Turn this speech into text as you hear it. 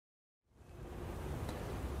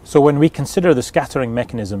So when we consider the scattering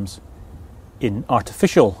mechanisms in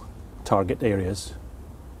artificial target areas,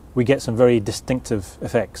 we get some very distinctive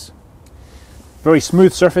effects. Very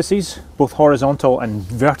smooth surfaces, both horizontal and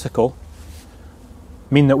vertical,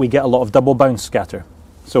 mean that we get a lot of double bounce scatter.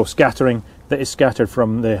 So scattering that is scattered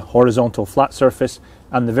from the horizontal flat surface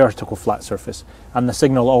and the vertical flat surface, and the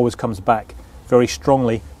signal always comes back very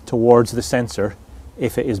strongly towards the sensor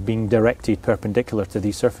if it is being directed perpendicular to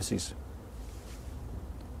these surfaces.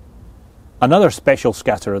 Another special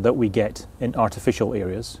scatterer that we get in artificial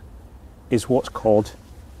areas is what's called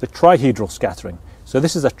the trihedral scattering. So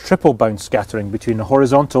this is a triple bounce scattering between a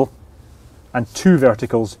horizontal and two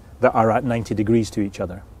verticals that are at 90 degrees to each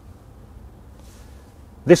other.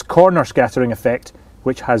 This corner scattering effect,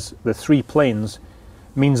 which has the three planes,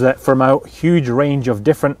 means that from a huge range of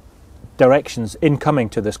different directions incoming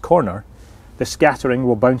to this corner, the scattering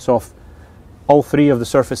will bounce off all three of the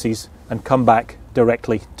surfaces and come back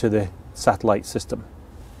directly to the satellite system.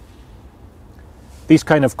 These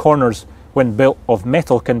kind of corners, when built of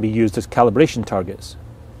metal, can be used as calibration targets,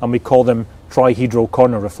 and we call them trihedral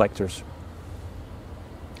corner reflectors.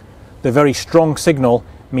 The very strong signal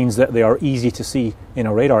means that they are easy to see in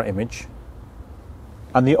a radar image,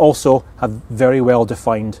 and they also have very well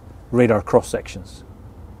defined radar cross sections.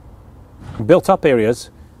 In built up areas,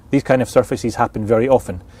 these kind of surfaces happen very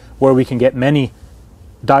often, where we can get many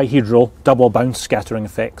dihedral double bounce scattering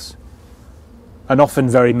effects, and often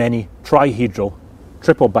very many trihedral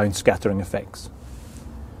triple bounce scattering effects.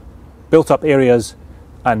 Built up areas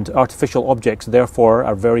and artificial objects therefore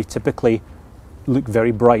are very typically look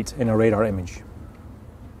very bright in a radar image.